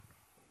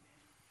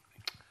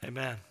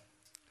Amen.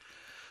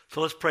 So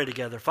let's pray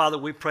together. Father,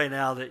 we pray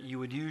now that you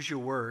would use your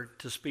word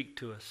to speak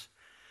to us.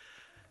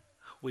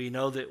 We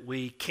know that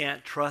we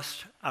can't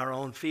trust our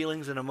own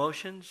feelings and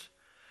emotions,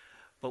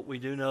 but we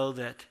do know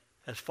that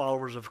as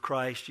followers of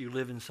Christ, you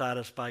live inside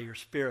us by your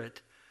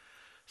Spirit.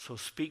 So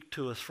speak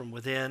to us from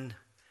within,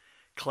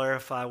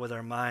 clarify with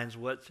our minds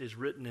what is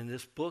written in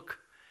this book,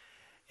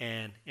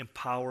 and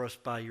empower us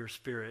by your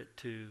Spirit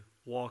to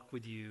walk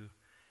with you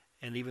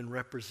and even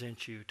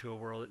represent you to a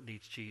world that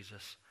needs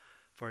Jesus.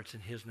 For it's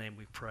in his name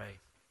we pray.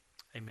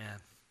 Amen.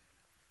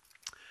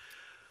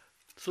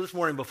 So this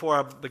morning, before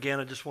I begin,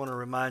 I just want to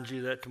remind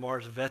you that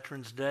tomorrow's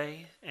Veterans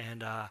Day,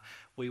 and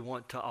we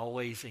want to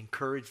always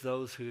encourage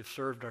those who have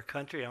served our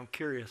country. I'm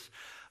curious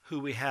who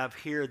we have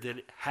here that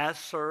has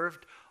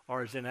served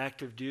or is in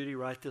active duty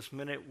right this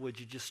minute. Would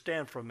you just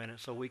stand for a minute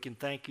so we can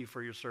thank you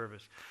for your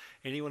service?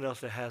 Anyone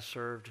else that has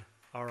served?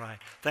 All right.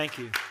 Thank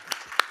you.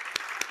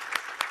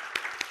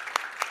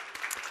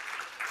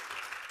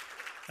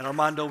 And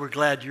Armando, we're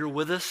glad you're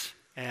with us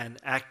and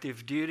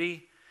active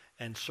duty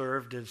and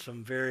served in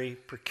some very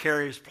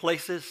precarious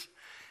places.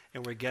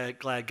 And we're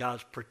glad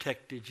God's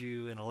protected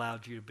you and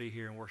allowed you to be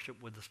here and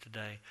worship with us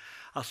today.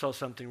 I saw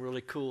something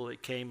really cool.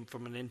 It came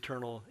from an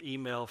internal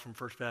email from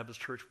First Baptist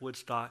Church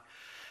Woodstock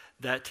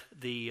that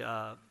the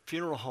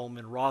funeral home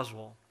in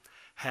Roswell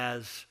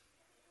has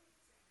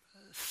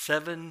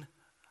 7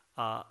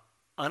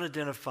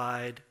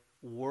 unidentified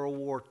World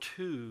War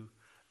II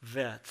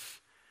vets.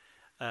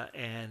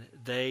 And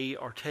they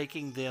are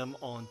taking them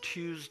on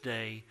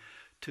Tuesday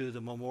to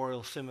the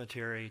Memorial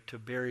Cemetery to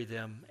bury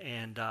them.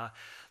 And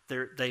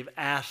they've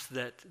asked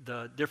that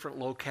the different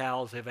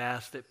locales have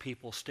asked that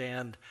people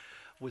stand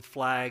with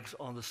flags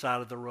on the side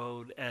of the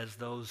road as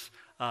those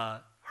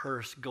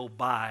hearse go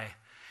by.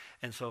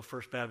 And so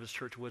First Baptist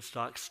Church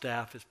Woodstock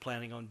staff is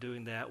planning on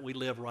doing that. We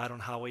live right on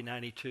Highway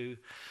 92,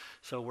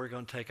 so we're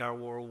going to take our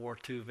World War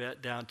II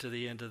vet down to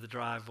the end of the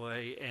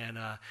driveway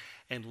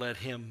and let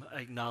him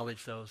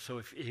acknowledge those. So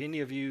if any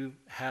of you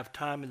have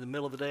time in the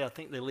middle of the day, I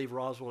think they leave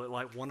Roswell at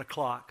like 1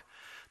 o'clock,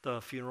 the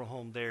funeral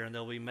home there, and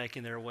they'll be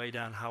making their way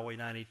down Highway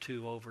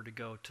 92 over to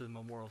go to the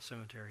Memorial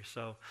Cemetery.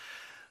 So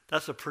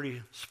that's a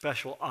pretty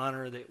special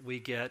honor that we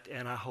get,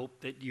 and I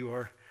hope that you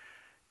are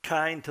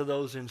kind to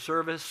those in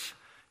service.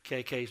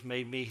 KK's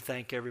made me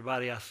thank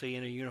everybody I see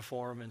in a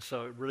uniform, and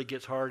so it really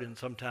gets hard and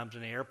sometimes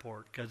in the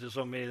airport because there's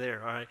so many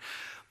there, all right?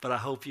 But I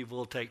hope you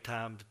will take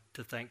time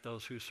to thank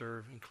those who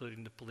serve,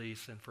 including the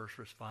police and first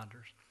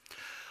responders.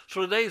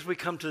 So today as we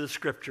come to the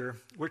scripture,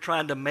 we're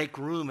trying to make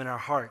room in our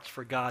hearts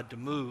for God to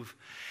move.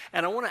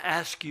 And I want to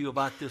ask you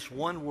about this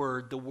one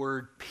word, the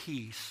word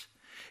peace.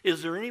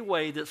 Is there any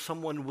way that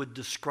someone would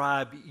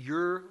describe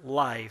your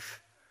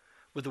life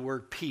with the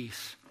word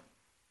peace?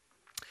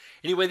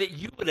 Any way that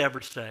you would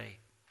ever say,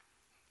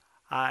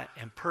 I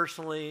am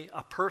personally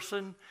a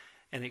person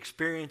and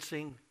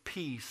experiencing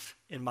peace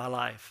in my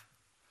life?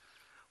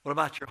 What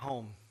about your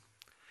home?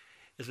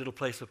 Is it a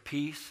place of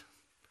peace?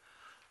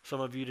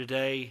 Some of you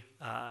today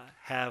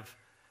have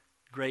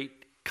great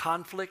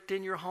conflict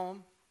in your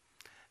home,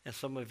 and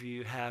some of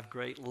you have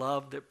great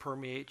love that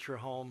permeates your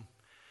home.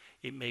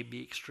 It may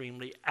be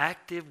extremely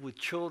active with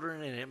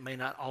children, and it may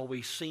not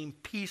always seem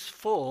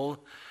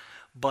peaceful,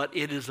 but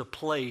it is a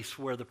place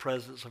where the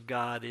presence of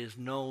God is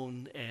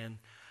known, and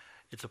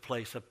it's a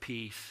place of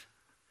peace.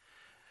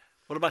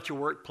 What about your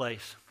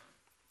workplace?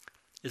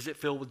 Is it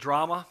filled with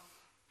drama,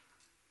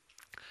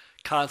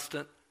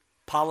 constant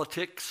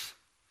politics,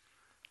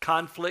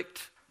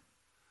 conflict,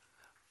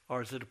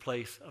 or is it a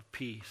place of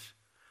peace?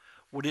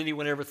 Would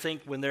anyone ever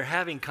think when they're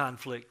having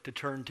conflict to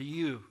turn to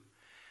you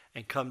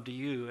and come to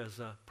you as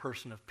a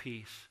person of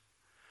peace?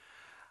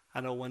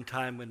 I know one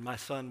time when my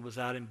son was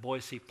out in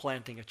Boise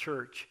planting a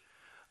church,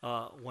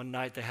 one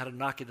night they had a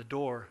knock at the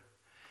door,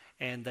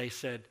 and they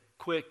said,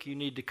 "Quick, you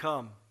need to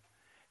come."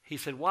 He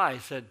said, "Why?" He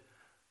said,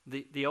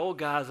 the old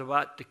guy's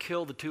about to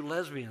kill the 2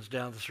 lesbians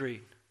down the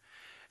street.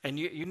 And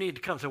you need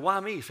to come. I said, "Why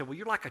me?" He said, "Well,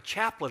 you're like a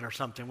chaplain or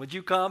something. Would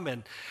you come?"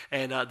 And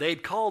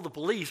they'd called the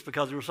police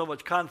because there was so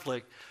much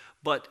conflict.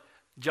 But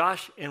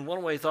Josh, in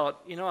one way,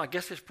 thought, I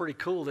guess it's pretty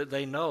cool that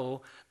they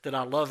know that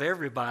I love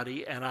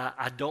everybody and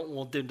I don't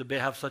want them to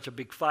have such a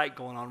big fight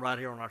going on right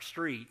here on our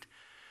street.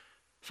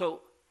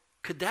 So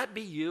could that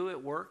be you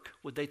at work?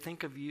 Would they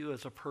think of you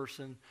as a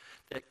person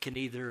that can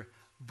either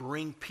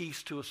bring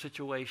peace to a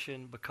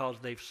situation because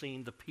they've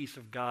seen the peace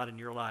of God in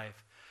your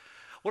life?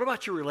 What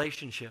about your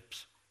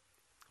relationships?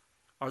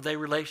 Are they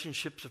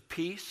relationships of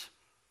peace?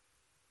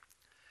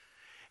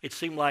 It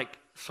seemed like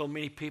so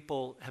many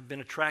people have been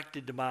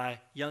attracted to my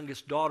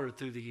youngest daughter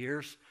through the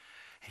years,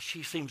 and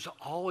she seems to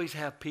always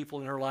have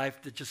people in her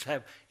life that just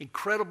have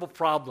incredible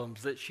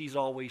problems that she's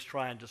always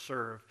trying to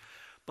serve.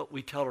 But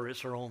we tell her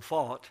it's her own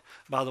fault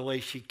by the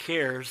way she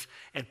cares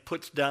and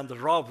puts down the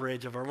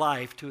drawbridge of her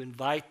life to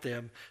invite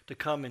them to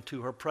come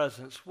into her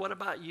presence. What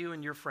about you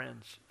and your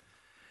friends?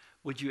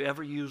 Would you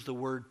ever use the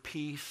word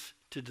peace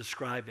to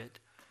describe it?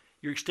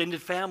 Your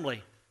extended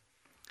family,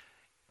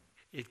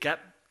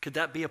 could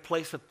that be a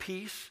place of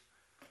peace?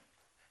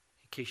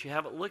 In case you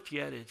haven't looked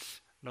yet,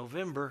 it's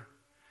November.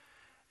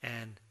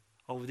 And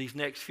over these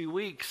next few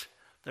weeks,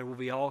 there will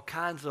be all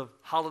kinds of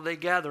holiday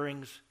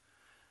gatherings.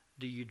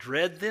 Do you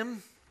dread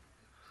them,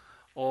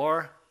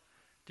 or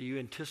do you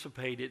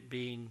anticipate it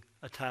being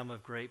a time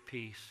of great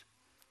peace?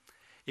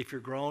 If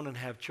you're grown and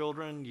have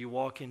children, you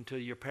walk into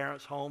your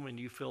parents' home and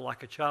you feel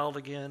like a child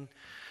again.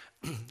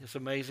 It's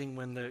amazing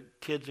when the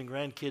kids and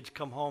grandkids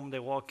come home, they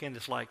walk in,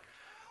 it's like,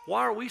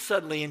 why are we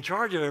suddenly in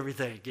charge of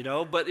everything, you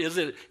know? But is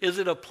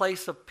it a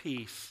place of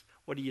peace?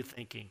 What are you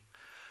thinking?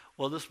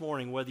 Well, this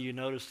morning, whether you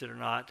noticed it or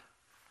not,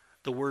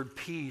 the word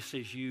peace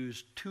is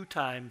used 2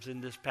 times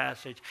in this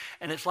passage.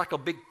 And it's like a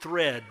big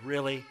thread,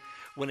 really,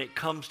 when it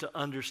comes to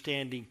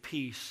understanding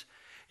peace.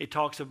 It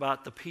talks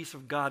about the peace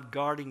of God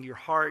guarding your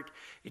heart.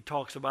 It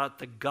talks about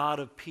the God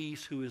of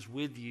peace who is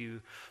with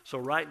you. So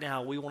right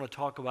now, we want to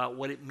talk about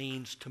what it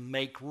means to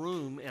make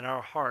room in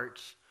our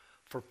hearts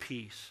for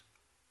peace.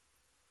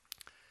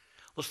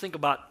 Let's think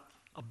about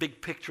a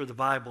big picture of the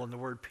Bible and the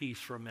word peace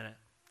for a minute.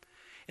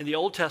 In the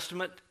Old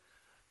Testament,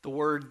 the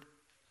word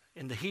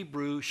in the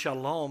Hebrew,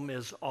 shalom,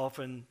 is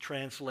often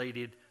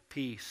translated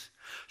peace.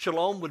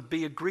 Shalom would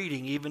be a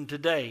greeting even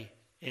today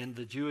in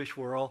the Jewish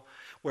world,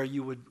 where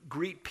you would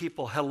greet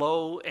people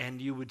hello and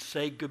you would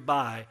say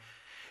goodbye.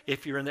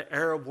 If you're in the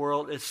Arab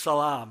world, it's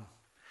salam.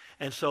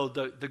 And so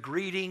the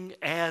greeting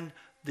and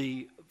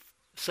the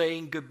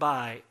saying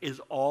goodbye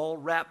is all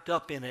wrapped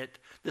up in it,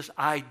 this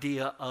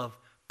idea of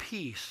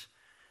peace.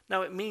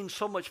 Now, it means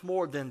so much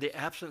more than the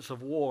absence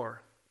of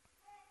war.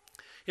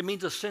 It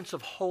means a sense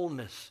of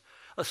wholeness,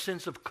 a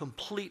sense of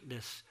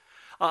completeness,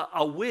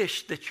 a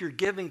wish that you're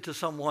giving to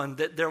someone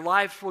that their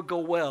life will go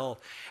well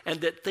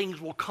and that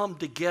things will come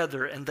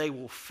together and they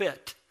will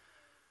fit.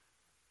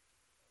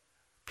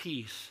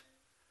 Peace.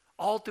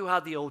 All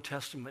throughout the Old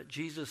Testament,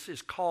 Jesus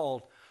is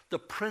called the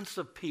Prince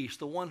of Peace,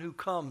 the one who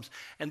comes,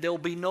 and there'll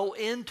be no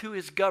end to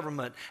his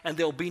government, and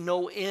there'll be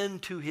no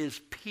end to his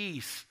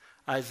peace,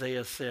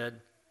 Isaiah said.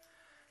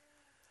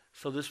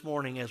 So this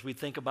morning, as we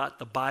think about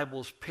the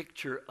Bible's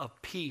picture of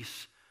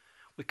peace,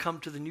 we come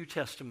to the New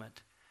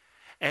Testament,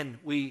 and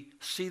we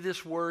see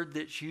this word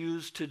that's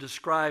used to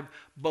describe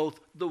both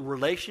the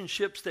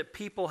relationships that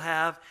people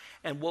have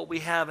and what we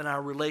have in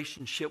our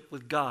relationship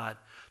with God.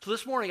 So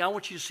this morning, I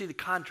want you to see the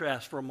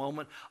contrast for a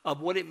moment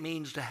of what it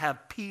means to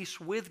have peace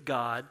with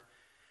God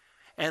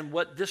and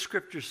what this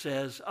scripture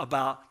says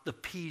about the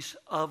peace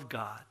of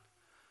God.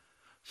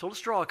 So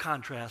let's draw a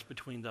contrast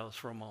between those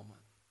for a moment.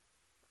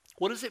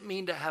 What does it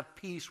mean to have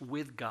peace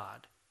with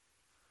God?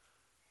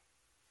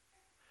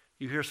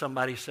 You hear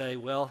somebody say,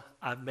 well,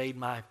 I've made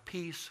my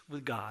peace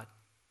with God.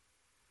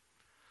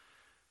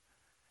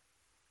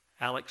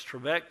 Alex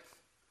Trebek,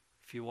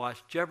 if you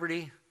watch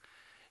Jeopardy,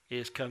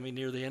 is coming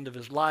near the end of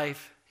his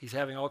life. He's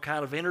having all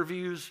kinds of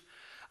interviews.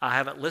 I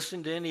haven't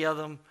listened to any of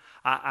them.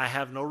 I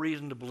have no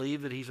reason to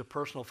believe that he's a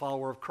personal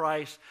follower of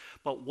Christ.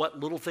 But what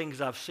little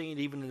things I've seen,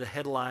 even in the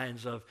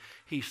headlines of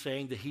he's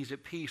saying that he's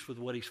at peace with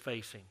what he's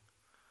facing.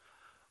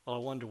 Well, I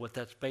wonder what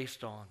that's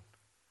based on.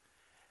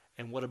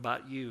 And what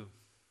about you?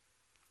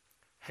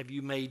 Have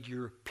you made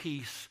your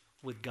peace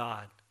with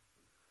God?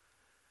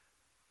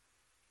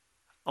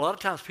 A lot of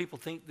times people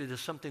think that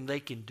it's something they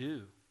can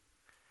do.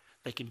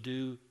 They can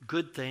do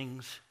good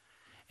things,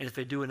 and if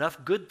they do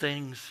enough good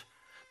things,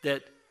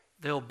 that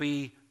they'll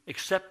be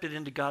accepted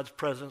into God's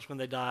presence when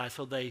they die,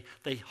 so they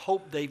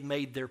hope they've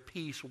made their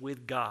peace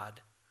with God.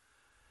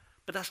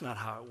 But that's not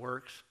how it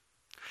works.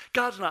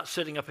 God's not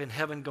sitting up in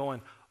heaven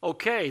going,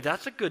 okay,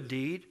 that's a good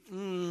deed.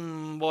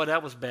 Boy,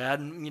 that was bad.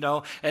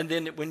 And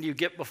then when you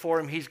get before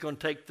him, he's going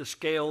to take the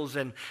scales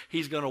and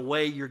he's going to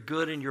weigh your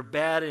good and your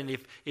bad. And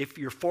if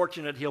you're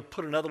fortunate, he'll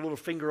put another little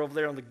finger over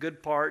there on the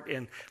good part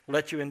and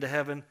let you into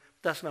heaven.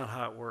 That's not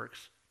how it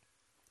works.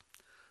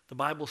 The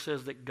Bible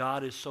says that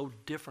God is so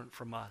different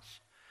from us.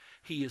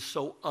 He is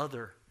so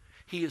other.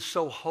 He is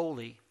so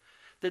holy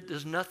that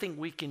there's nothing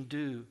we can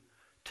do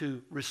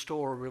to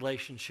restore a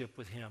relationship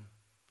with him.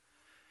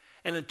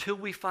 And until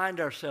we find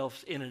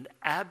ourselves in an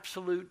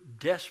absolute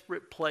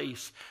desperate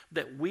place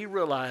that we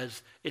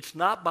realize it's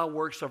not by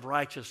works of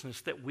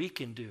righteousness that we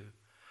can do,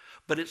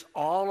 but it's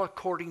all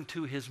according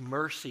to his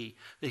mercy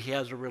that he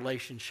has a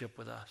relationship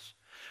with us.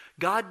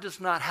 God does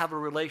not have a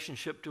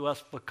relationship to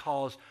us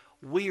because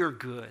we are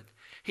good.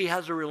 He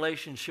has a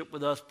relationship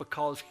with us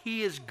because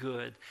he is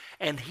good,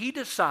 and he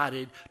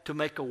decided to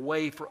make a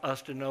way for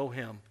us to know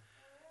him.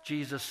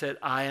 Jesus said,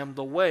 I am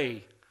the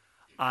way,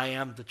 I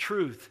am the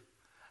truth,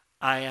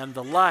 I am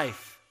the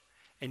life.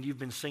 And you've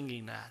been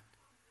singing that.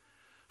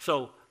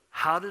 So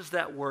how does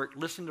that work?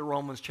 Listen to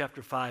Romans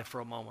chapter 5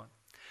 for a moment.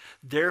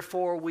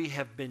 Therefore we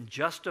have been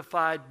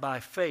justified by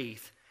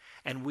faith,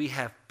 and we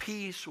have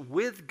peace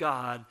with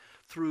God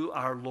through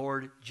our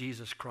Lord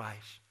Jesus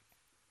Christ.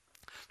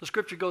 The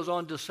scripture goes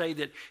on to say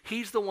that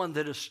he's the one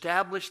that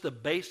established the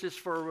basis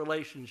for a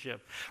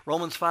relationship.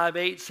 Romans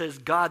 5:8 says,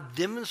 God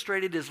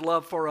demonstrated his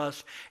love for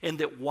us in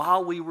that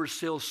while we were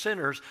still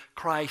sinners,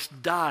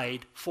 Christ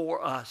died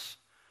for us.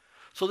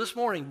 So this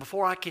morning,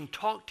 before I can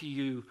talk to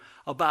you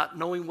about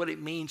knowing what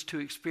it means to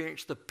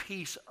experience the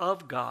peace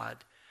of God,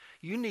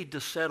 You need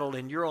to settle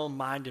in your own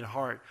mind and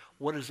heart,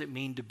 what does it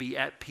mean to be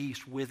at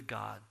peace with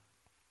God?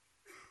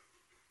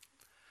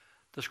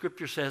 The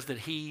scripture says that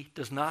he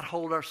does not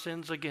hold our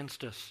sins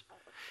against us.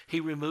 He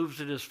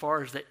removes it as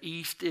far as the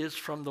east is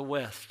from the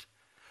west.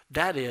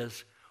 That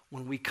is,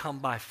 when we come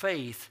by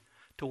faith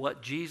to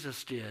what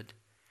Jesus did,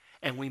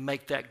 and we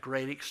make that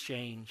great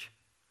exchange.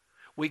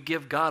 We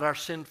give God our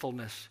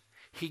sinfulness.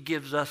 He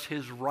gives us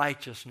his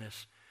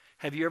righteousness.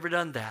 Have you ever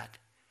done that?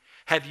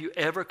 Have you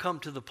ever come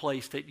to the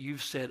place that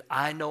you've said,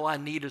 I know I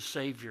need a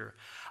Savior.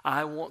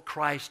 I want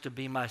Christ to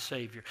be my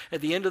Savior.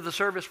 At the end of the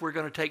service, we're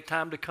going to take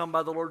time to come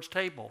by the Lord's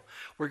table.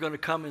 We're going to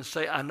come and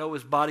say, I know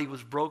his body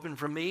was broken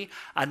for me.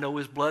 I know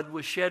his blood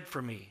was shed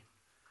for me.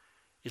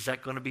 Is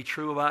that going to be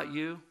true about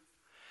you?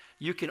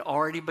 You can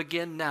already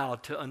begin now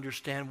to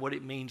understand what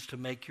it means to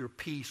make your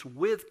peace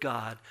with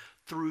God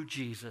through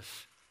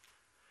Jesus.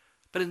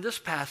 But in this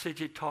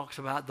passage, it talks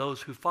about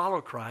those who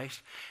follow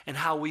Christ and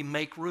how we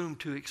make room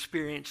to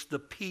experience the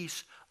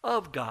peace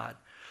of God.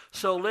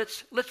 So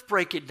let's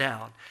break it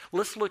down.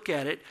 Let's look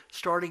at it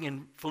starting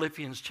in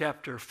Philippians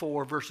chapter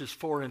 4, verses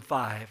 4 and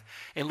 5,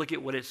 and look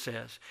at what it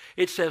says.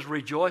 It says,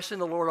 rejoice in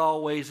the Lord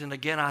always, and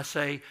again I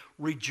say,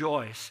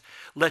 rejoice.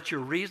 Let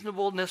your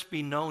reasonableness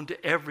be known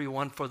to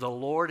everyone, for the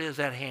Lord is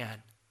at hand.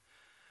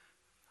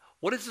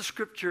 What is the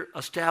scripture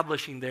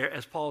establishing there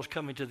as Paul is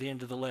coming to the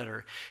end of the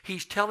letter?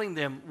 He's telling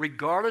them,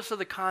 regardless of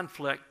the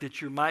conflict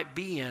that you might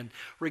be in,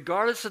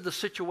 regardless of the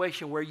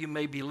situation where you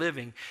may be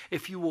living,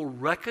 if you will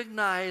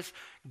recognize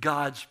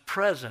God's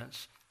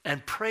presence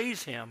and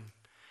praise him,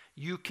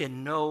 you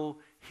can know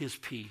his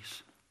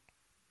peace.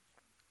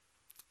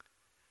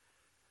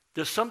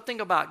 There's something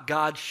about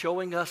God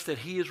showing us that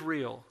he is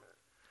real,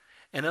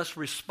 and us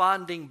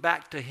responding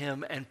back to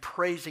him and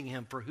praising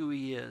him for who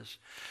he is,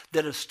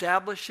 that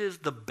establishes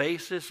the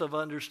basis of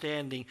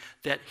understanding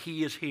that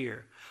he is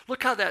here.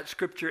 Look how that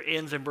scripture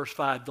ends in verse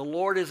 5. The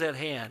Lord is at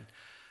hand.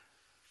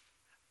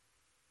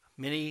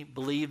 Many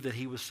believe that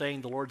he was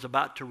saying the Lord's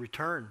about to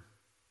return.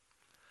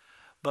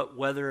 But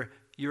whether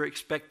you're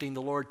expecting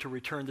the Lord to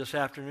return this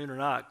afternoon or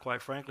not,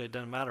 quite frankly, it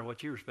doesn't matter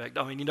what you expect.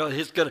 I mean, you know,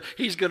 he's going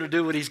to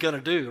do what he's going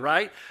to do,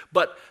 right?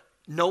 But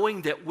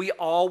knowing that we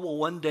all will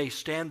one day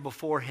stand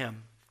before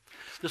him.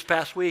 This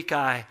past week,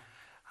 I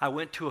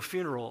went to a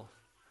funeral.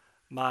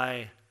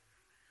 My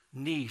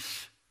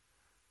niece,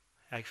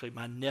 actually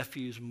my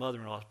nephew's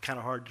mother-in-law, it's kind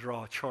of hard to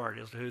draw a chart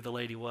as to who the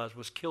lady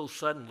was killed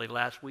suddenly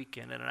last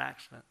weekend in an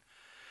accident.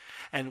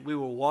 And we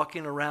were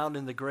walking around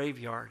in the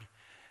graveyard,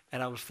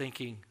 and I was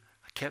thinking,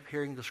 I kept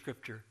hearing the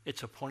scripture,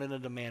 it's appointed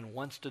unto man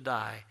once to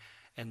die,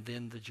 and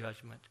then the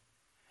judgment.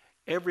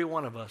 Every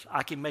one of us,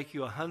 I can make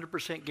you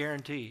 100%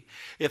 guarantee,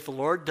 if the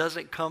Lord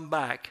doesn't come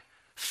back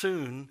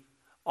soon,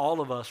 all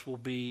of us will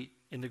be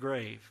in the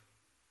grave.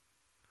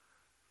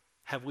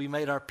 Have we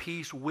made our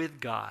peace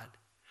with God?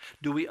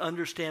 Do we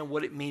understand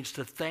what it means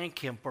to thank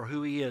him for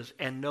who he is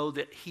and know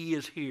that he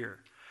is here?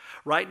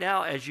 Right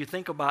now, as you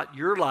think about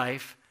your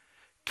life,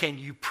 can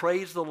you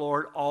praise the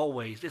Lord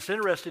always? It's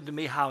interesting to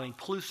me how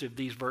inclusive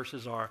these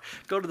verses are.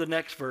 Go to the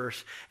next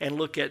verse and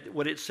look at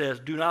what it says.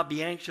 Do not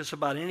be anxious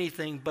about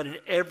anything, but in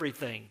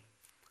everything.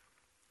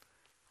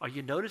 Are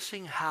you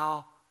noticing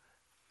how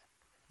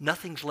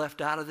nothing's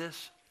left out of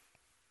this?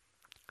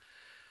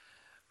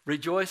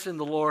 Rejoice in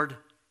the Lord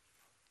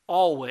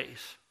always.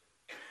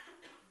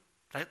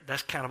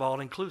 That's kind of all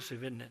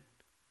inclusive, isn't it?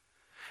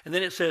 And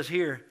then it says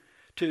here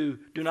to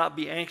do not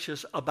be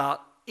anxious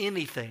about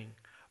anything,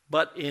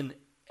 but in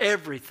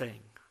everything.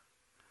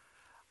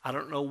 I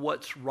don't know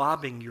what's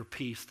robbing your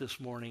peace this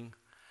morning.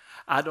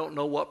 I don't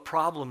know what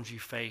problems you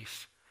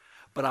face.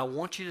 But I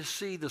want you to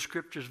see the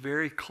scriptures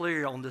very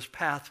clear on this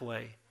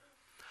pathway.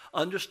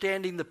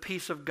 Understanding the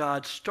peace of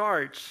God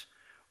starts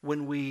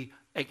when we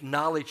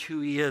acknowledge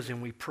who he is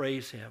and we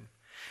praise him.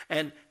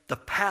 And the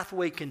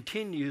pathway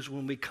continues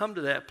when we come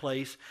to that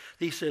place.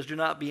 He says, do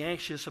not be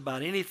anxious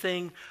about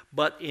anything,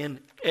 but in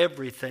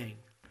everything.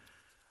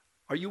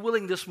 Are you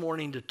willing this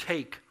morning to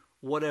take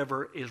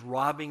whatever is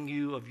robbing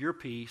you of your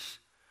peace,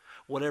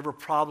 whatever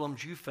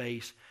problems you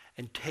face,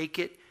 and take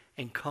it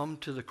and come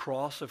to the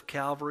cross of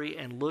Calvary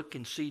and look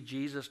and see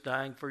Jesus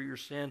dying for your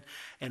sin,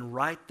 and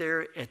right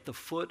there at the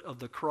foot of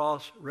the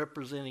cross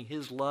representing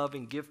his love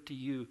and gift to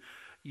you,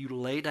 you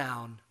lay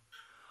down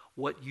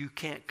what you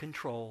can't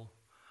control,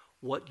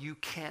 what you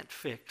can't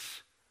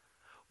fix,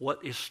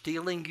 what is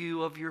stealing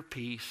you of your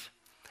peace,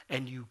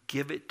 and you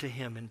give it to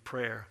him in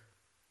prayer.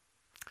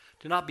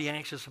 Do not be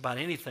anxious about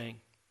anything.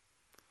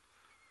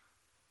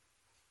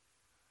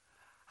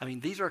 I mean,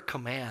 these are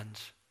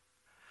commands.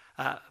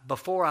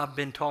 Before I've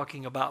been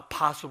talking about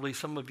possibly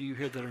some of you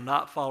here that are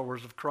not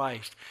followers of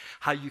Christ,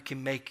 how you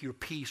can make your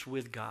peace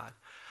with God.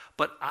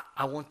 But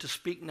I want to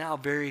speak now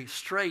very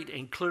straight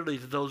and clearly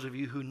to those of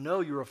you who know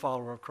you're a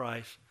follower of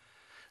Christ.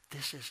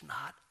 This is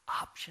not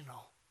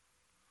optional.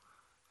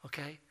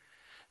 Okay?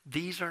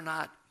 These are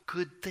not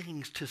good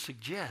things to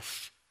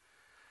suggest.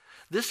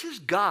 This is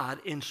God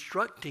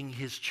instructing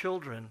his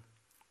children.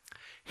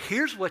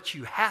 Here's what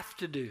you have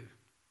to do.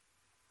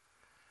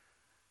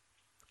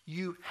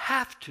 You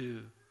have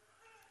to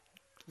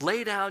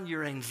Lay down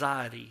your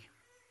anxiety.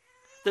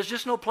 There's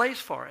just no place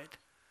for it.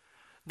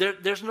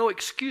 There's no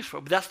excuse for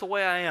it. But that's the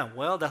way I am.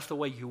 Well, that's the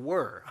way you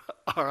were,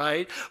 all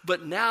right?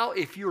 But now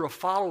if you're a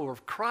follower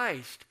of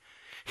Christ,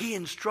 he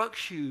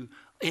instructs you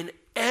in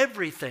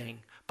everything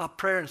by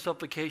prayer and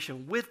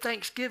supplication with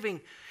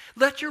thanksgiving.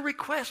 Let your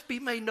request be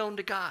made known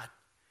to God.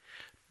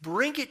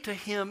 Bring it to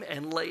him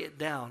and lay it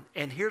down.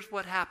 And here's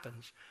what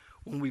happens.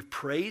 When we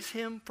praise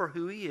him for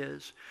who he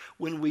is,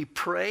 when we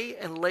pray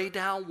and lay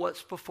down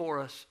what's before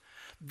us,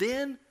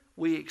 then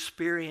we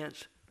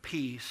experience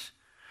peace.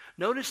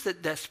 Notice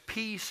that this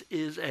peace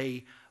is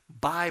a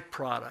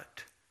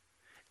byproduct.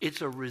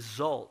 It's a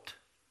result.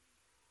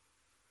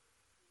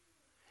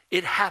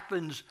 It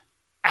happens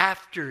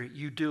after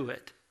you do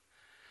it.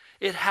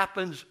 It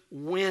happens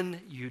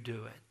when you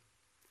do it.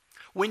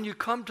 When you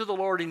come to the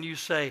Lord and you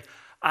say,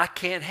 I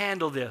can't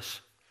handle this.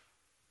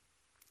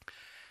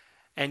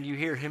 And you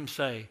hear him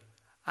say,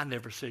 I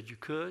never said you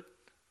could.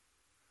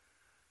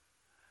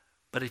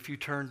 But if you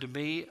turn to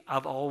me,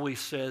 I've always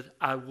said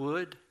I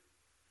would.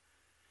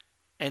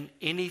 And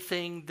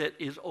anything that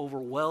is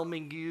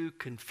overwhelming you,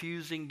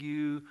 confusing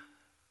you,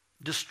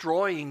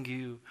 destroying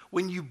you,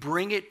 when you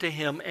bring it to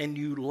him and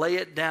you lay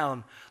it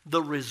down,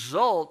 the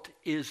result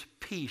is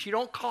peace. You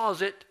don't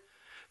cause it,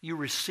 you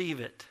receive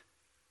it.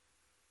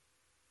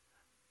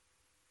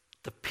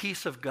 The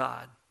peace of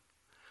God.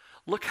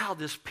 Look how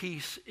this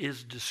peace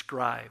is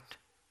described.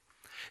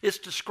 It's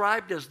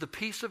described as the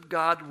peace of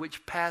God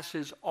which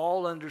passes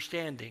all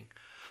understanding.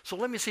 So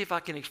let me see if I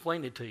can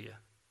explain it to you.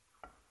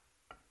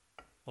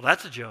 Well,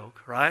 that's a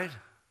joke, right?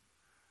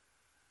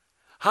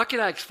 How can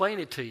I explain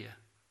it to you?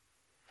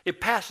 It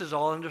passes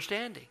all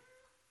understanding.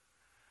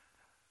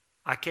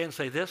 I can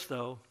say this,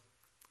 though.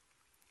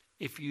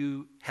 If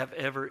you have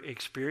ever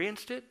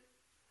experienced it,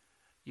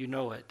 you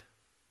know it.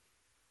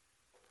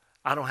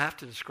 I don't have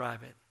to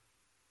describe it.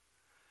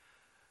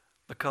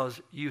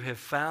 Because you have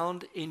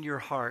found in your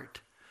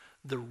heart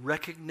the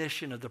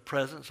recognition of the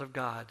presence of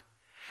God.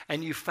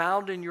 And you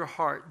found in your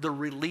heart the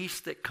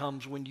release that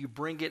comes when you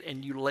bring it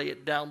and you lay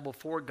it down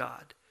before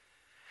God.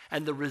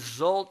 And the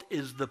result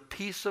is the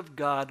peace of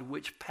God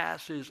which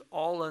passes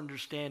all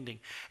understanding.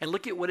 And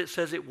look at what it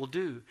says it will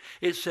do.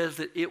 It says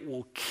that it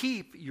will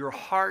keep your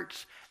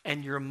hearts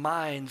and your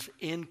minds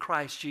in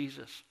Christ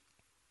Jesus.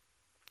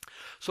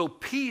 So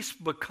peace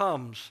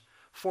becomes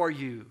for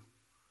you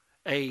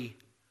a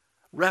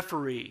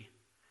referee.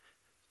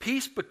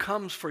 Peace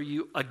becomes for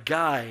you a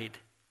guide.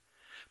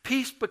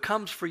 Peace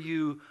becomes for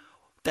you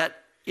that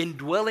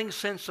indwelling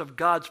sense of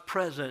God's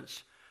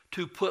presence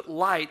to put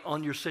light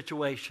on your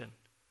situation.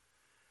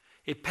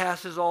 It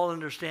passes all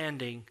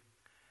understanding,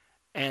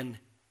 and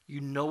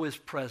you know his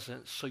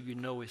presence, so you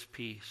know his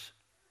peace.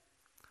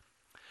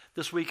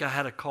 This week I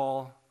had a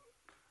call,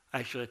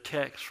 actually a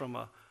text from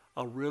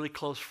a really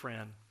close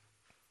friend.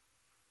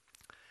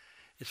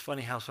 It's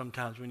funny how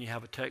sometimes when you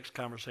have a text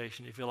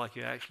conversation, you feel like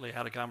you actually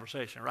had a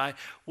conversation, right?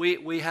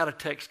 We had a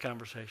text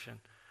conversation.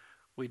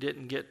 We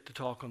didn't get to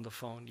talk on the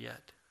phone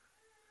yet.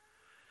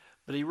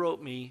 But he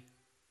wrote me,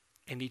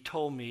 and he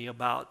told me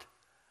about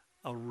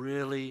a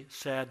really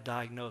sad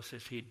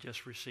diagnosis he'd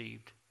just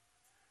received.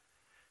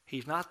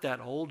 He's not that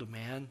old a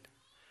man,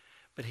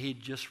 but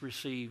he'd just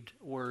received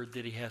word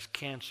that he has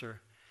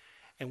cancer.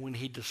 And when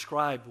he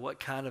described what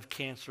kind of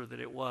cancer that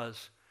it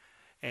was,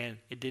 and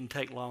it didn't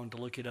take long to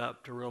look it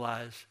up to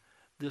realize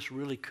this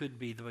really could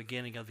be the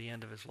beginning of the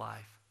end of his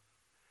life.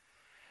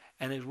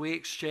 And as we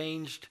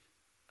exchanged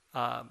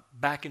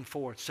back and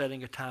forth,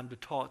 setting a time to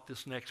talk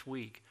this next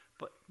week,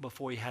 but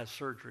before he has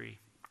surgery,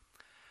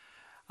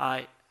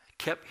 I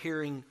kept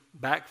hearing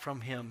back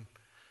from him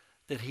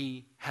that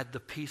he had the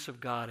peace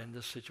of God in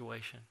this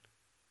situation.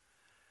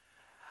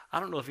 I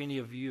don't know if any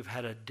of you have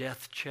had a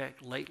death check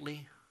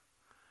lately.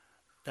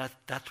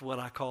 That's what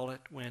I call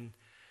it, when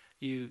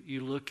you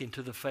look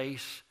into the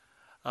face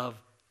of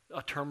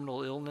a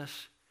terminal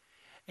illness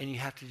and you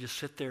have to just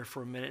sit there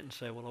for a minute and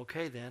say, well,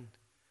 okay then,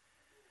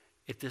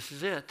 if this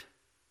is it,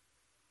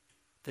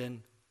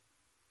 then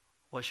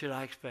what should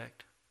I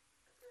expect?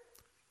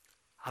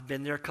 I've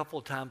been there a couple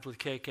of times with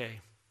KK,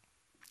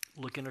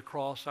 looking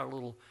across our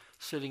little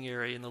sitting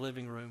area in the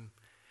living room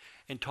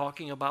and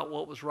talking about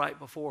what was right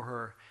before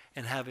her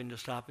and having to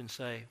stop and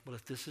say, well,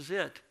 if this is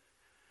it,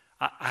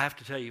 I have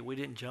to tell you, we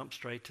didn't jump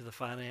straight to the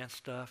finance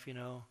stuff, you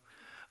know.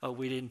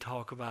 We didn't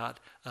talk about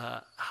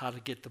how to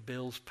get the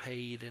bills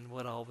paid and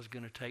what all was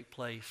going to take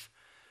place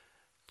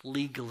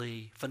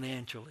legally,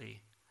 financially.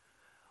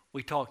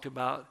 We talked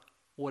about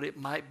what it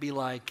might be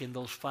like in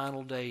those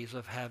final days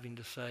of having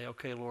to say,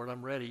 okay, Lord,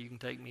 I'm ready. You can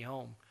take me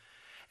home.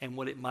 And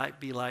what it might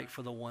be like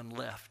for the one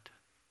left.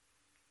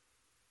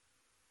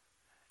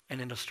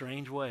 And in a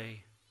strange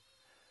way,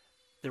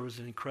 there was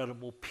an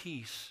incredible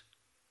peace.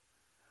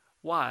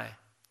 Why?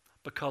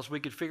 Because we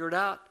could figure it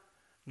out?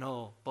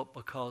 No, but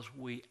because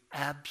we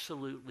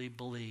absolutely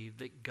believe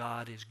that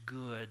God is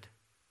good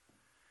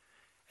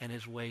and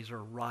his ways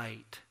are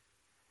right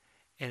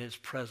and his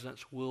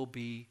presence will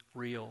be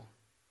real.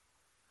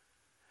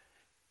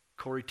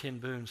 Corrie ten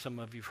Boom, some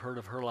of you have heard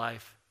of her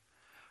life.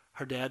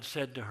 her dad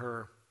said to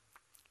her,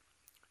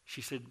 she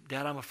said,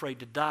 Dad, I'm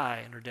afraid to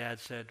die. And her dad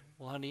said,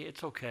 well, honey,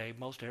 it's okay.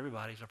 Most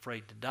everybody's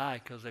afraid to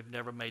die because they've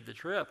never made the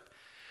trip.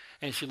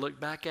 And she looked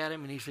back at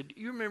him and he said,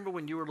 you remember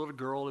when you were a little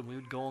girl and we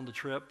would go on the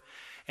trip?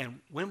 And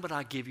when would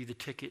I give you the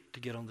ticket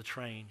to get on the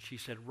train? She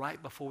said, right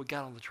before we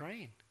got on the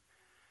train.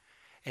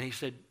 And he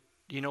said,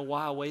 do you know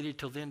why I waited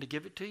till then to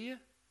give it to you?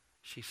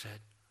 She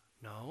said,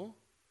 no.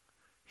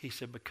 He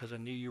said, because I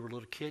knew you were a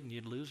little kid and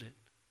you'd lose it.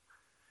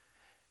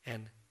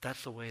 And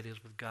that's the way it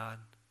is with God.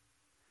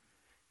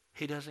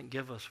 He doesn't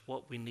give us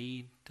what we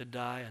need to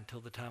die until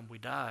the time we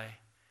die.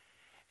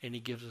 And he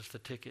gives us the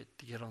ticket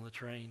to get on the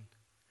train.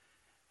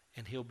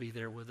 And he'll be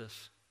there with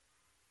us.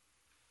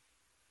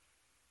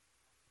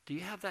 Do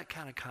you have that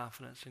kind of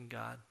confidence in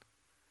God?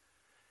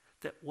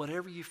 That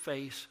whatever you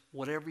face,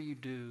 whatever you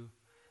do,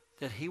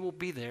 that he will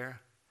be there,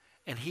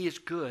 and he is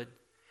good,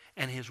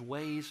 and his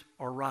ways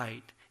are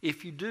right.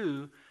 If you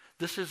do,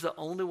 this is the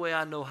only way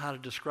I know how to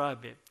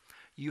describe it.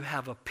 You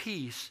have a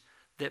peace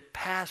that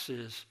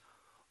passes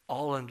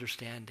all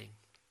understanding.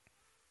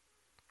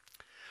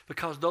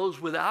 Because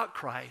those without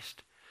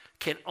Christ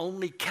can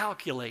only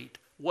calculate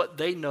what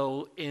they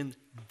know in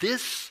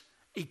this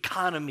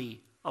economy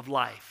of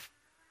life.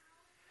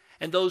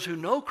 And those who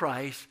know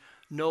Christ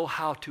know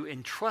how to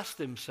entrust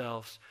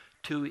themselves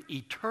to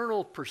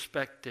eternal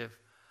perspective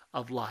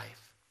of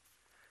life.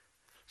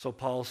 So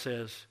Paul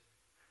says,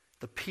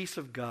 the peace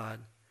of God,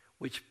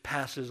 which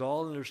passes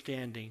all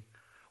understanding,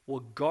 will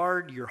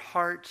guard your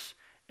hearts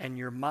and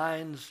your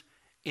minds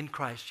in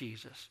Christ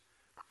Jesus.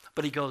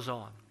 But he goes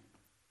on.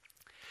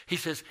 He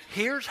says,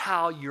 here's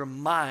how your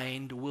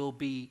mind will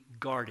be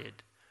guarded.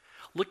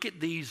 Look at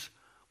these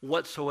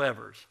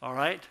whatsoevers, all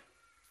right?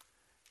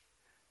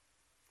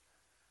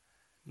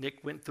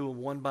 Nick went through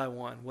them one by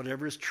one.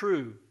 Whatever is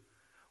true,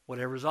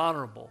 whatever is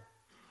honorable,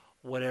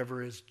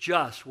 whatever is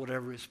just,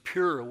 whatever is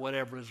pure,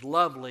 whatever is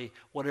lovely,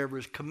 whatever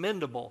is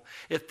commendable.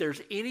 If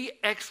there's any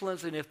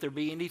excellence and if there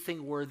be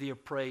anything worthy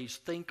of praise,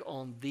 think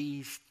on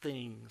these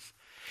things.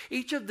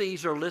 Each of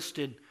these are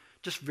listed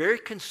just very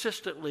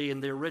consistently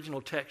in the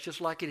original text,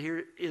 just like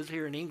it is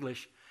here in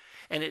English.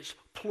 And it's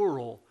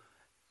plural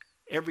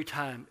every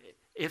time.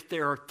 If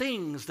there are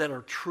things that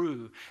are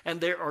true,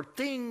 and there are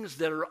things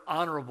that are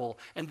honorable,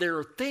 and there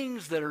are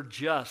things that are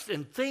just,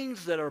 and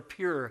things that are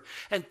pure,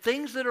 and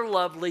things that are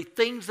lovely,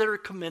 things that are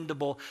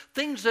commendable,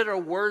 things that are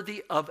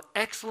worthy of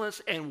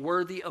excellence and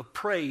worthy of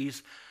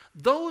praise,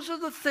 those are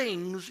the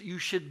things you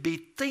should be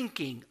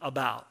thinking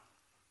about.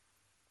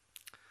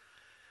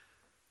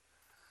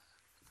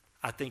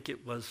 I think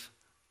it was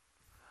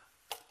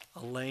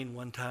Elaine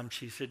one time,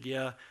 she said,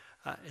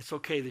 it's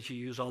okay that you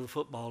use all the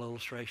football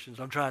illustrations.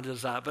 I'm trying to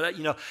decide. But,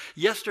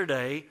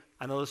 yesterday,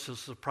 I know this will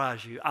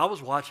surprise you, I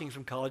was watching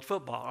some college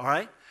football, all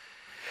right?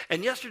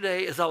 And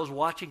yesterday, as I was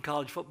watching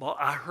college football,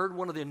 I heard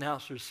one of the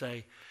announcers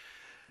say,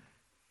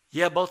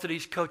 both of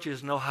these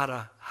coaches know how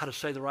to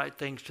say the right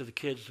things to the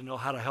kids, to know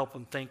how to help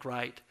them think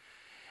right.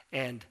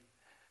 And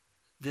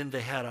then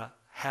they had a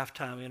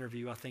halftime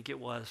interview, I think it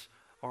was,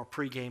 or a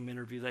pregame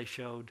interview they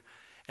showed.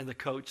 And the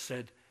coach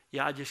said,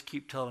 I just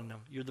keep telling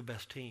them, you're the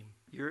best team.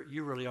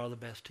 You really are the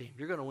best team.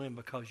 You're going to win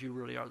because you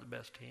really are the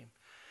best team.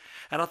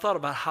 And I thought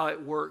about how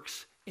it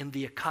works in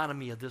the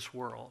economy of this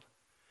world.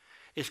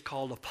 It's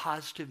called a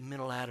positive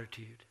mental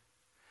attitude.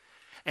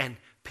 And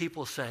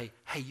people say,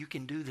 hey, you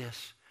can do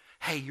this.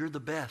 Hey, you're the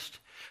best.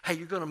 Hey,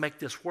 you're going to make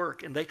this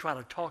work. And they try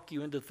to talk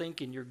you into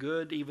thinking you're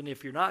good, even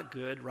if you're not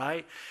good,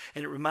 right?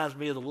 And it reminds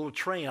me of the little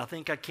train. I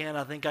think I can,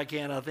 I think I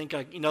can, I think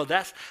I,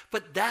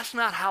 but that's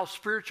not how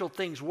spiritual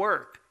things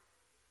work.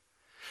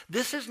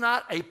 This is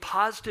not a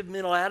positive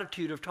mental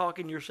attitude of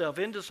talking yourself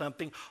into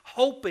something,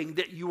 hoping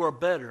that you are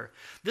better.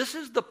 This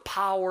is the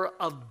power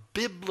of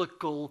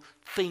biblical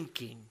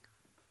thinking.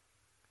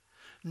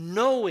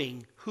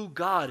 Knowing who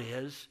God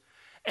is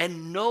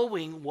and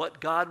knowing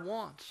what God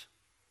wants.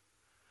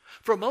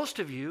 For most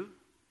of you,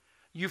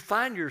 you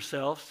find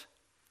yourselves,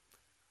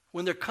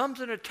 when there comes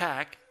an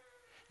attack,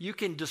 you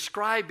can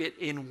describe it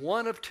in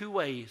one of two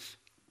ways.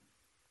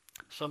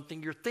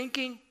 Something you're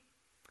thinking,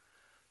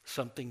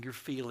 something you're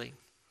feeling.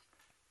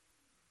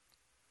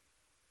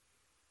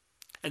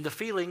 And the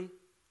feeling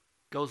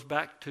goes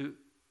back to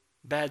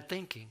bad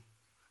thinking,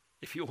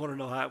 if you want to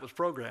know how it was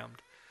programmed.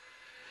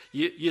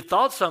 You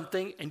thought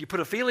something and you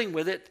put a feeling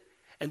with it,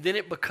 and then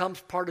it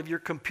becomes part of your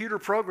computer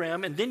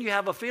program, and then you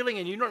have a feeling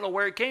and you don't know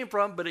where it came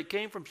from, but it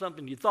came from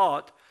something you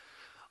thought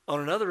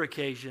on another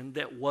occasion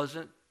that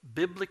wasn't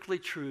biblically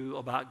true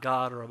about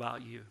God or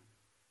about you.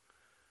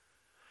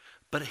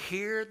 But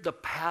here the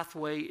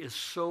pathway is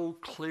so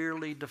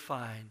clearly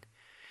defined.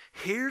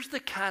 Here's the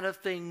kind of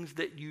things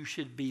that you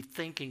should be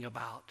thinking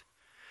about.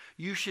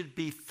 You should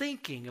be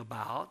thinking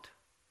about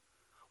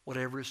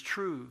whatever is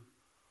true,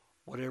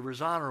 whatever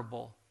is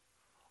honorable,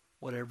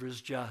 whatever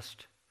is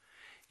just.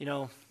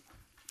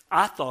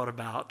 I thought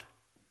about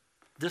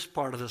this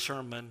part of the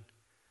sermon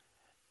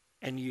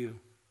and you.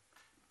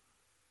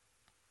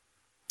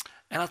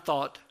 And I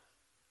thought,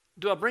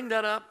 do I bring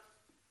that up?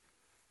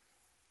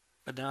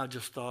 But now I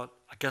just thought,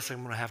 I guess I'm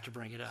going to have to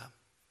bring it up.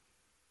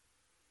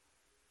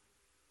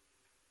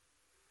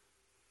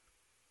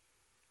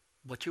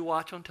 what you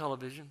watch on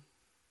television,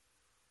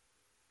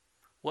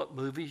 what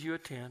movies you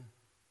attend.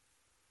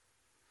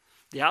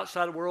 The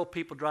outside world,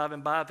 people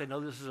driving by, if they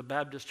know this is a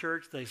Baptist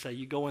church, they say,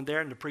 you go in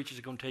there and the preacher's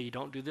going to tell you,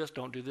 don't do this,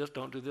 don't do this,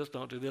 don't do this,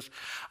 don't do this.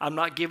 I'm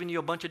not giving you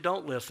a bunch of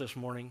don't lists this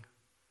morning.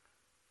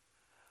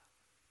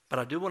 But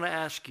I do want to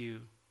ask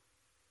you,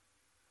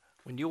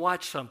 when you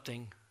watch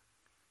something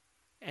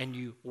and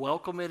you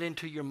welcome it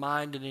into your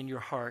mind and in your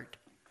heart,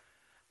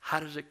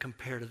 how does it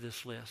compare to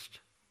this list?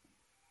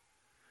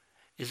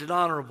 Is it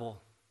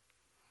honorable?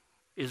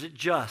 Is it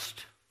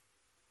just?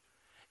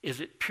 Is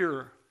it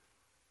pure?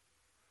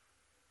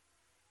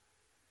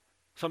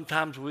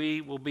 Sometimes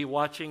we will be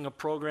watching a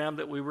program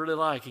that we really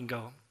like and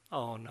go,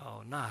 oh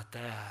no, not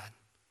that.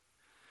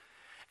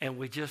 And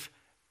we just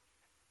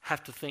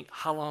have to think,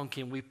 how long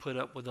can we put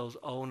up with those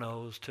oh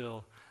no's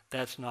till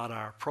that's not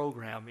our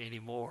program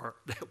anymore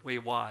that we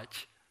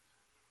watch?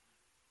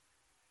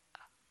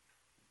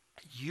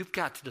 You've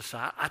got to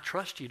decide. I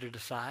trust you to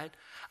decide.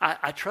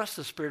 I trust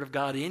the Spirit of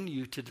God in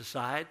you to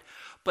decide.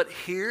 But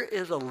here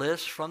is a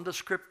list from the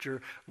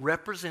Scripture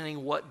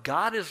representing what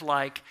God is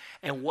like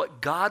and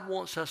what God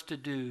wants us to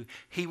do.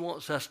 He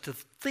wants us to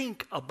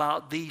think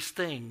about these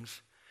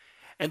things.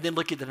 And then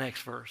look at the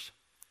next verse.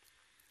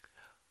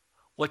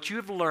 What you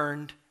have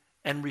learned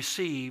and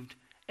received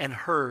and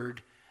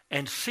heard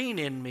and seen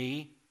in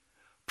me,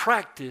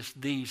 practice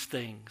these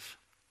things.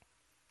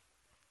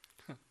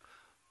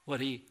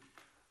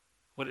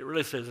 What it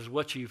really says is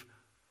what you've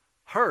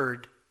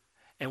heard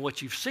and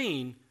what you've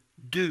seen,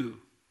 do.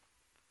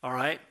 All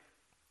right?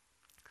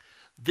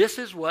 This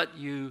is what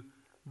you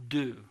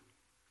do.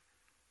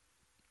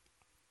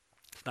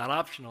 It's not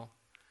optional.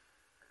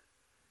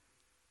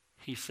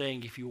 He's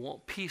saying if you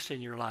want peace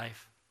in your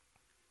life,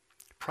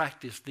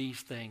 practice these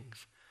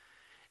things.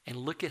 And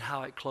look at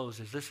how it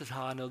closes. This is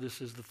how I know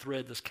this is the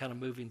thread that's kind of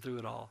moving through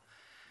it all.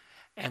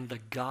 And the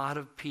God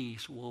of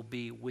peace will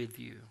be with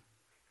you.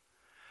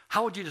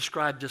 How would you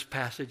describe this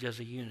passage as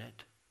a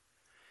unit?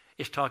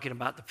 It's talking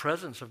about the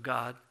presence of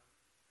God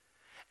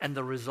and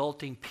the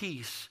resulting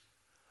peace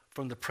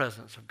from the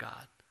presence of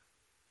God.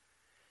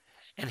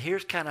 And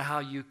here's kind of how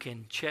you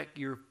can check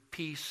your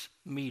peace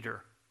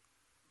meter.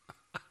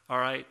 All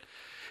right?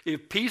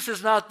 If peace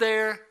is not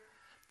there,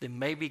 then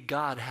maybe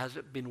God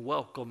hasn't been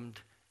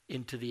welcomed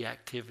into the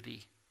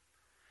activity.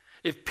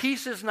 If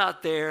peace is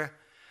not there,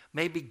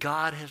 maybe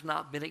God has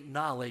not been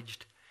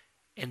acknowledged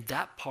in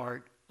that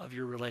part of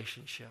your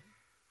relationship.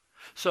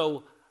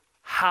 So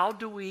how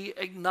do we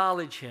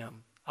acknowledge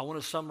him? I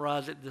want to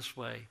summarize it this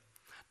way.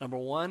 Number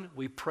one,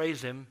 we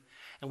praise him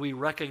and we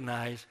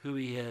recognize who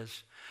he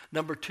is.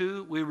 Number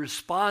two, we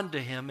respond to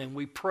him and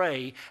we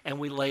pray and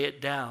we lay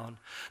it down.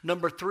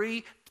 Number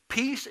three,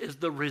 peace is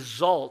the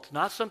result,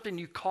 not something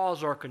you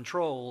cause or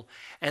control.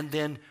 And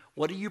then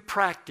what do you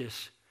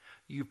practice?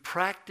 You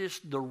practice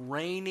the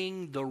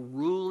reigning, the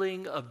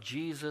ruling of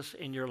Jesus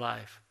in your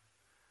life.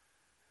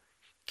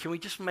 Can we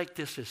just make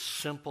this as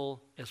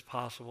simple as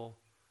possible?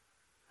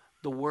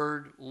 The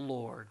word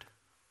Lord.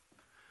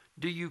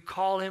 Do you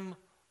call him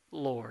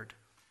Lord?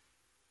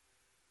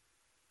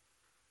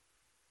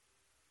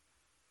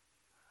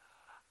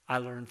 I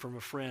learned from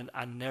a friend,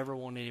 I never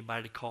want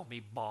anybody to call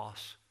me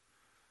boss.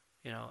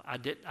 You know, I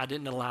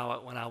didn't allow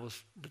it when I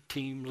was the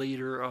team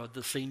leader or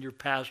the senior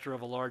pastor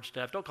of a large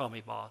staff. Don't call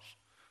me boss.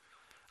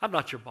 I'm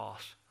not your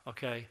boss,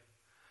 okay?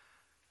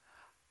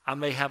 I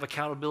may have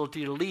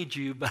accountability to lead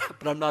you, but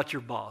I'm not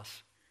your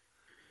boss.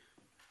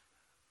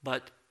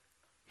 But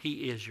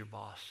he is your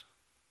boss.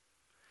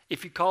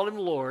 If you call him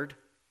Lord,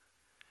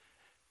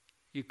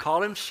 you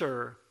call him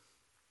Sir,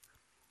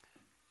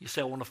 you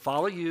say, I want to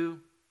follow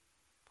you.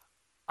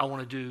 I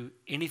want to do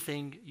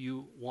anything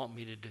you want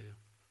me to do.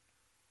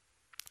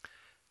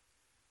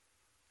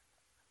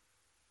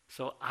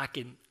 So I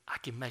can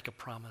make a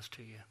promise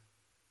to you.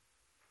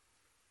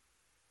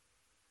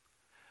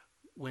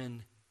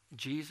 When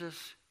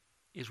Jesus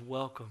is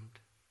welcomed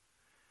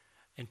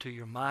into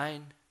your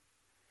mind,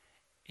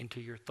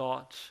 into your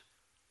thoughts,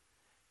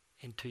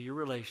 into your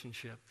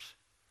relationships,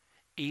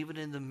 even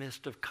in the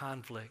midst of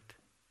conflict,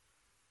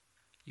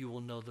 you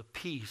will know the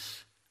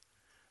peace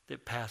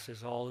that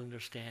passes all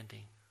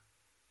understanding.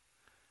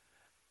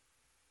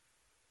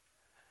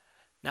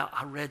 Now,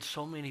 I read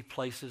so many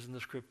places in the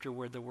scripture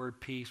where the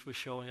word peace was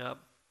showing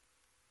up,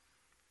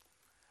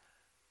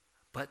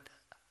 but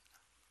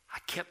I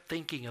kept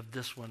thinking of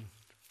this one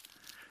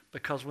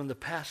because when the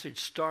passage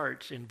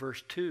starts in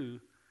verse 2,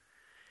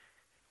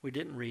 we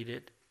didn't read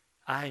it.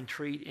 I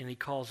entreat, and he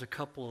calls a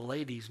couple of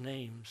ladies'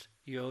 names,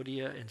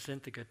 Euodia and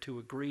Syntyche, to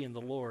agree in the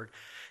Lord.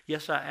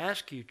 Yes, I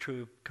ask you,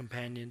 true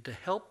companion, to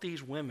help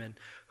these women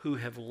who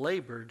have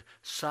labored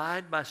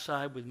side by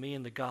side with me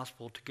in the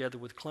gospel, together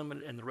with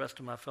Clement and the rest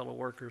of my fellow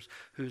workers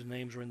whose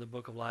names are in the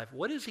book of life.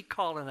 What is he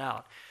calling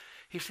out?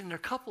 He's saying there are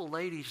a couple of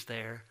ladies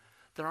there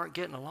that aren't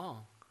getting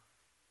along.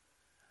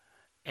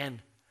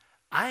 And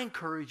I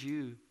encourage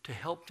you to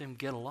help them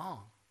get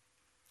along,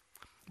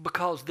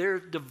 because their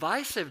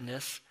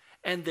divisiveness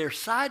and their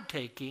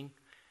side-taking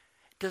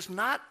does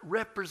not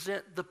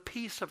represent the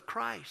peace of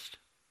Christ.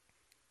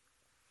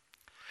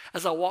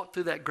 As I walked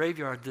through that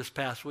graveyard this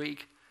past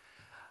week,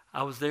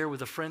 I was there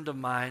with a friend of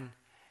mine,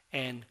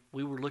 and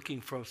we were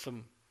looking for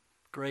some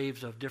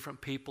graves of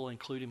different people,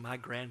 including my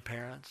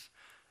grandparents,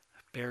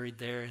 buried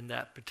there in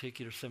that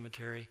particular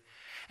cemetery.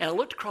 And I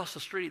looked across the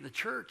street at the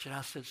church, and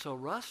I said, "So,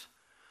 Russ,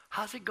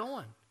 how's it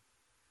going?"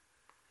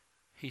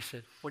 He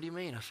said, "What do you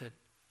mean?" I said,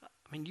 "I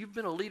mean, you've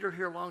been a leader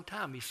here a long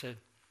time." He said,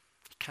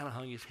 he kind of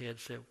hung his head,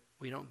 said,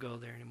 "We don't go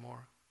there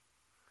anymore."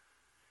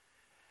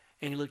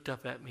 And he looked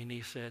up at me and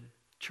he said,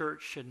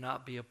 "Church should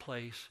not be a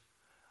place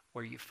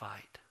where you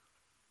fight."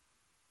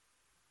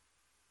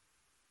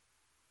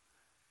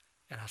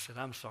 And I said,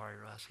 "I'm sorry,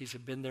 Russ." He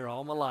said, "Been there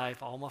all my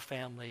life, all my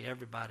family,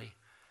 everybody,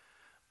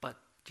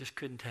 but just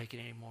couldn't take it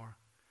anymore."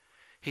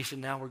 He said,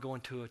 "Now we're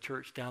going to a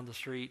church down the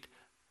street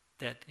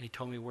and he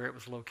told me where it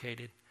was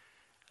located,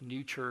 a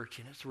new church,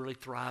 and it's really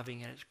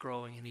thriving and it's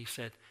growing." And he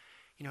said,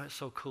 "You know, it's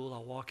so cool. I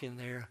walk in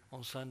there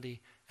on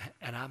Sunday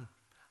and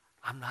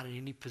I'm not in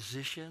any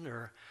position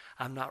or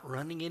I'm not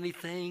running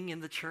anything in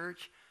the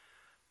church,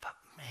 but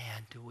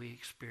man, do we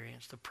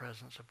experience the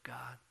presence of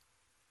God."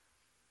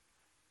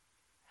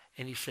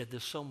 And he said,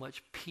 "There's so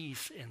much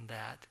peace in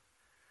that."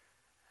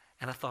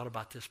 And I thought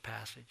about this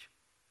passage.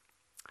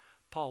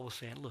 Paul was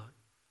saying, look,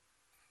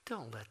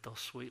 don't let those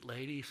sweet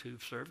ladies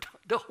who've served,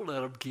 don't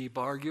let them keep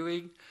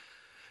arguing,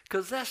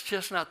 because that's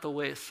just not the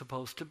way it's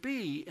supposed to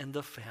be in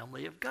the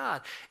family of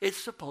God. It's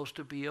supposed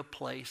to be a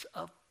place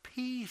of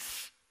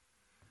peace.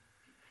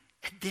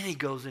 And then he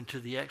goes into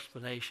the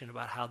explanation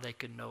about how they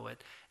could know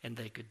it and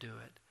they could do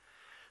it.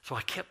 So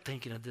I kept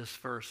thinking of this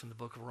verse in the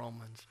book of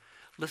Romans.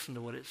 Listen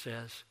to what it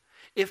says.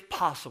 "If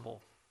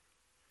possible,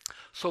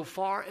 so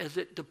far as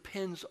it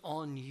depends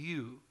on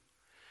you,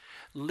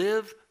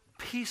 live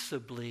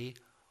peaceably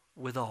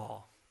with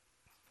all."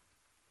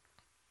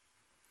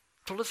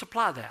 So let's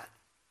apply that.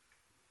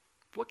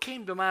 What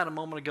came to mind a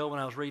moment ago when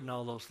I was reading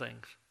all those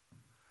things?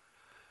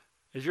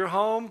 Is your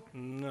home?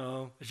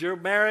 No. Is your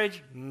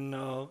marriage?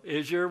 No.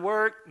 Is your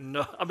work?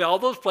 No. I mean, all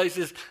those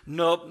places,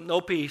 nope,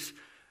 no peace.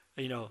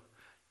 You know,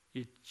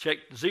 you check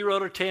 0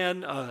 to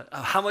 10,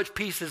 how much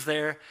peace is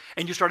there,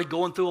 and you started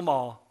going through them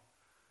all.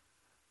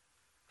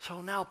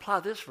 So now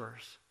apply this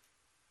verse.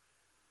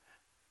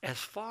 As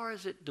far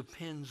as it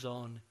depends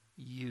on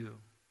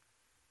you.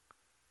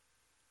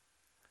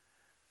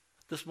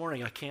 This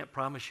morning, I can't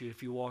promise you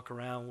if you walk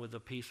around with the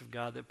peace of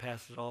God that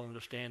passes all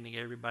understanding,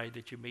 everybody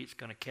that you meet is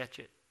going to catch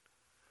it.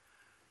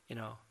 You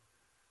know,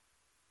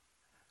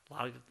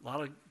 a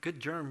lot of good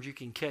germs you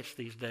can catch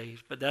these days,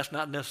 but that's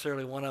not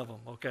necessarily one of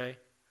them, okay?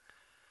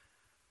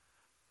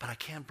 But I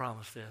can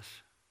promise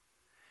this.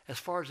 As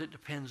far as it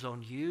depends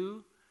on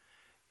you,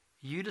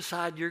 you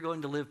decide you're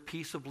going to live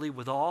peaceably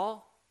with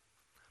all,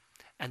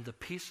 and the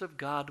peace of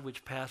God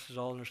which passes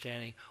all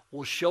understanding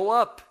will show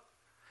up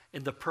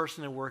in the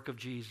person and work of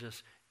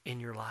Jesus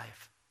in your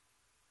life.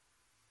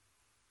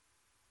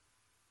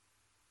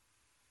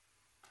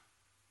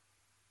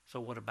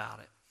 So what about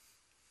it?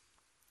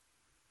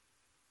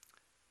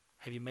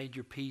 Have you made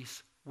your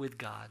peace with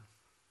God?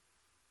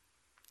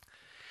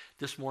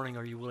 This morning,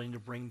 are you willing to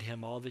bring to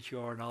him all that you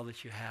are and all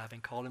that you have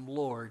and call him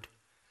Lord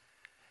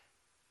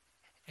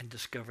and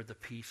discover the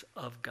peace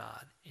of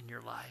God in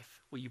your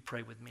life? Will you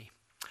pray with me?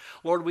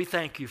 Lord, we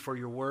thank you for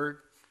your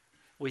word.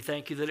 We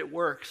thank you that it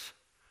works.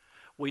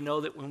 We know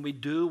that when we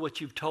do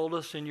what you've told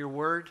us in your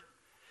word,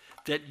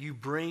 that you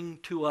bring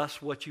to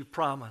us what you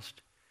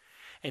promised.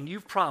 And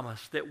you've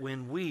promised that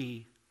when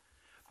we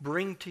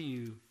bring to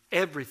you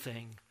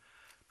everything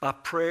by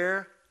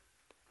prayer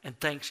and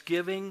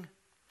thanksgiving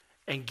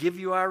and give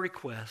you our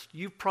request,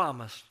 you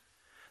promised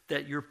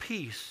that your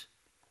peace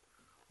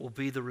will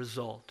be the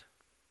result.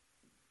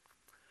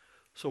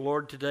 So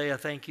Lord, today I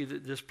thank you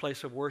that this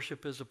place of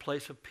worship is a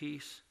place of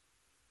peace.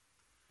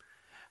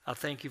 I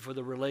thank you for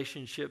the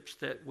relationships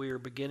that we are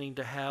beginning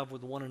to have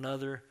with one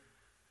another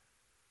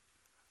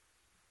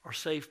are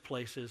safe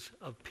places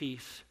of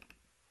peace.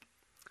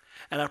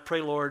 And I pray,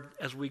 Lord,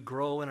 as we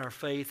grow in our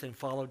faith and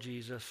follow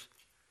Jesus,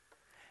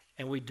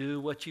 and we do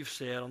what you've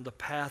said on the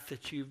path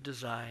that you've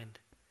designed,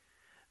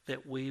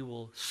 that we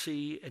will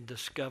see and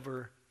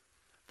discover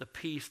the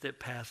peace that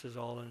passes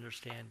all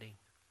understanding.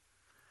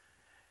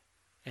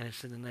 And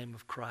it's in the name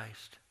of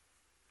Christ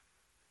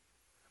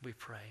we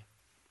pray.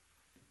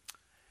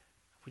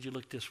 Would you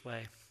look this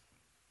way?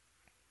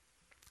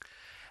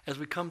 As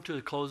we come to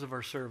the close of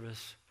our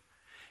service,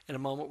 in a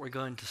moment we're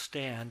going to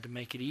stand to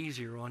make it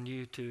easier on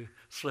you to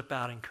slip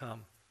out and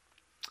come.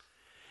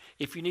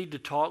 If you need to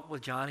talk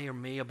with Johnny or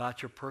me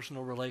about your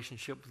personal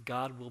relationship with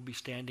God, we'll be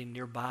standing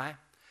nearby.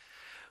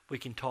 We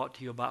can talk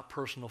to you about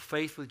personal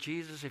faith with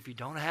Jesus. If you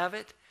don't have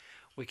it,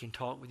 we can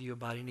talk with you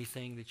about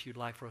anything that you'd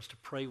like for us to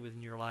pray with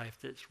in your life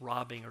that's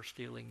robbing or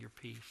stealing your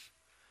peace.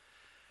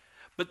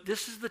 But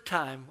this is the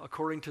time,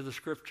 according to the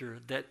Scripture,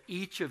 that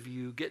each of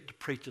you get to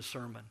preach a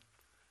sermon.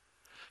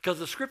 Because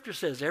the Scripture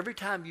says every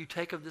time you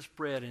take of this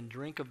bread and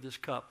drink of this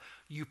cup,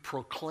 you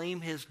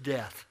proclaim his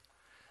death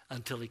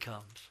until he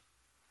comes.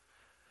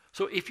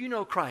 So if you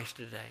know Christ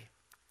today,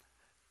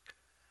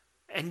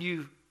 and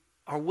you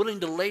are willing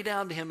to lay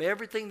down to him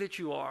everything that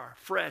you are,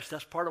 fresh.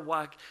 That's part of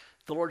why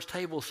the Lord's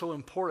table is so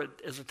important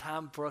as a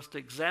time for us to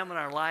examine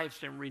our lives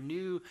and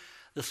renew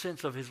the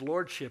sense of his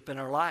lordship in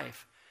our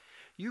life.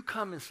 You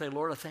come and say,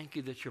 Lord, I thank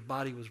you that your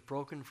body was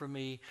broken for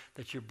me,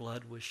 that your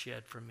blood was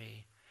shed for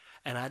me.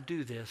 And I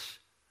do this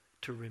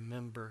to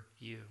remember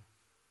you.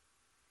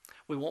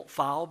 We won't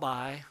file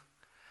by.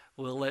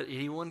 We'll let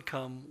anyone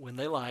come when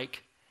they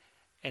like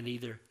and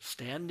either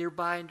stand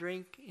nearby and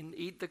drink and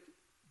eat the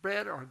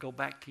bread or go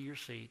back to your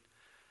seat.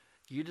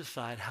 You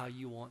decide how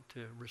you want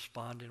to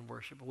respond in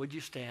worship. Would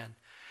you stand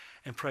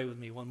and pray with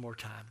me one more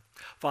time?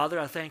 Father,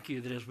 I thank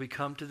you that as we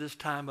come to this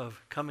time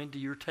of coming to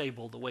your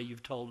table the way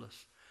you've told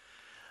us,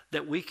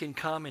 that we can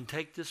come and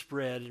take this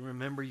bread and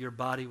remember your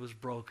body was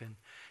broken,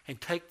 and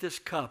take this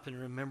cup and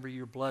remember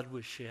your blood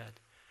was shed.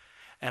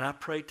 And I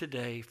pray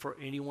today for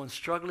anyone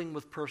struggling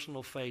with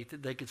personal faith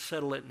that they could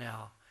settle it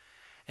now.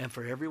 And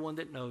for everyone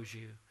that knows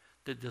you,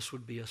 that this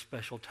would be a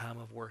special time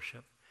of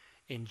worship.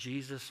 In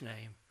Jesus'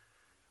 name,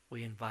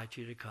 we invite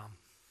you to come.